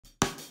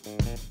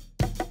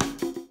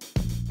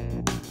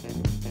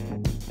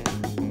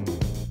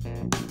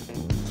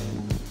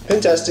Pen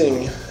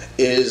testing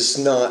is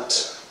not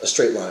a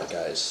straight line,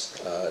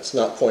 guys. It's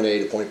not point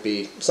A to point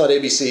B. It's not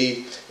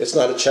ABC. It's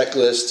not a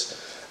checklist.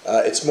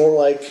 It's more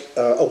like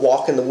a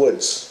walk in the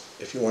woods,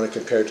 if you want to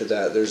compare it to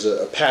that. There's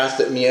a path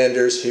that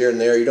meanders here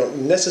and there. You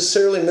don't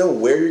necessarily know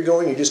where you're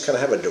going. You just kind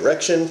of have a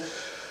direction.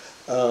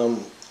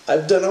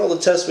 I've done all the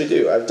tests we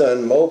do. I've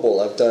done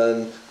mobile. I've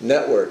done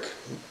network,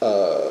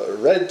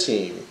 red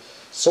team,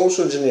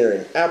 social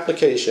engineering,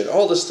 application,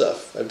 all this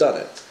stuff. I've done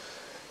it.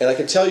 And I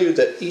can tell you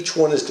that each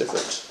one is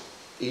different.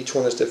 Each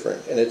one is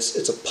different. And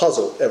it's a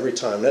puzzle every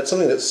time. And that's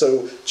something that's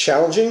so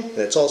challenging, and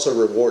it's also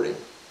rewarding.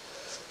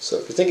 So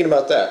if you're thinking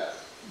about that,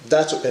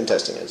 that's what pen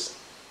testing is.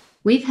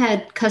 We've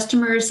had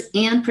customers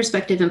and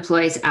prospective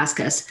employees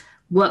ask us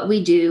what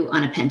we do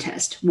on a pen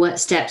test, what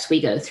steps we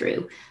go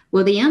through.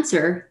 Well, the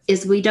answer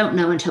is we don't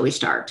know until we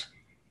start.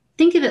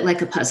 Think of it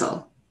like a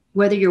puzzle.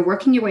 Whether you're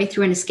working your way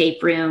through an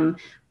escape room,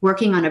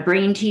 working on a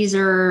brain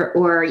teaser,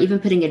 or even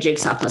putting a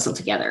jigsaw puzzle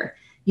together,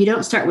 you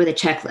don't start with a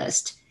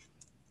checklist.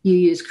 You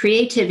use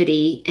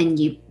creativity and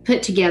you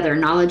put together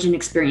knowledge and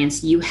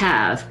experience you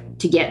have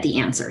to get the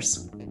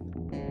answers.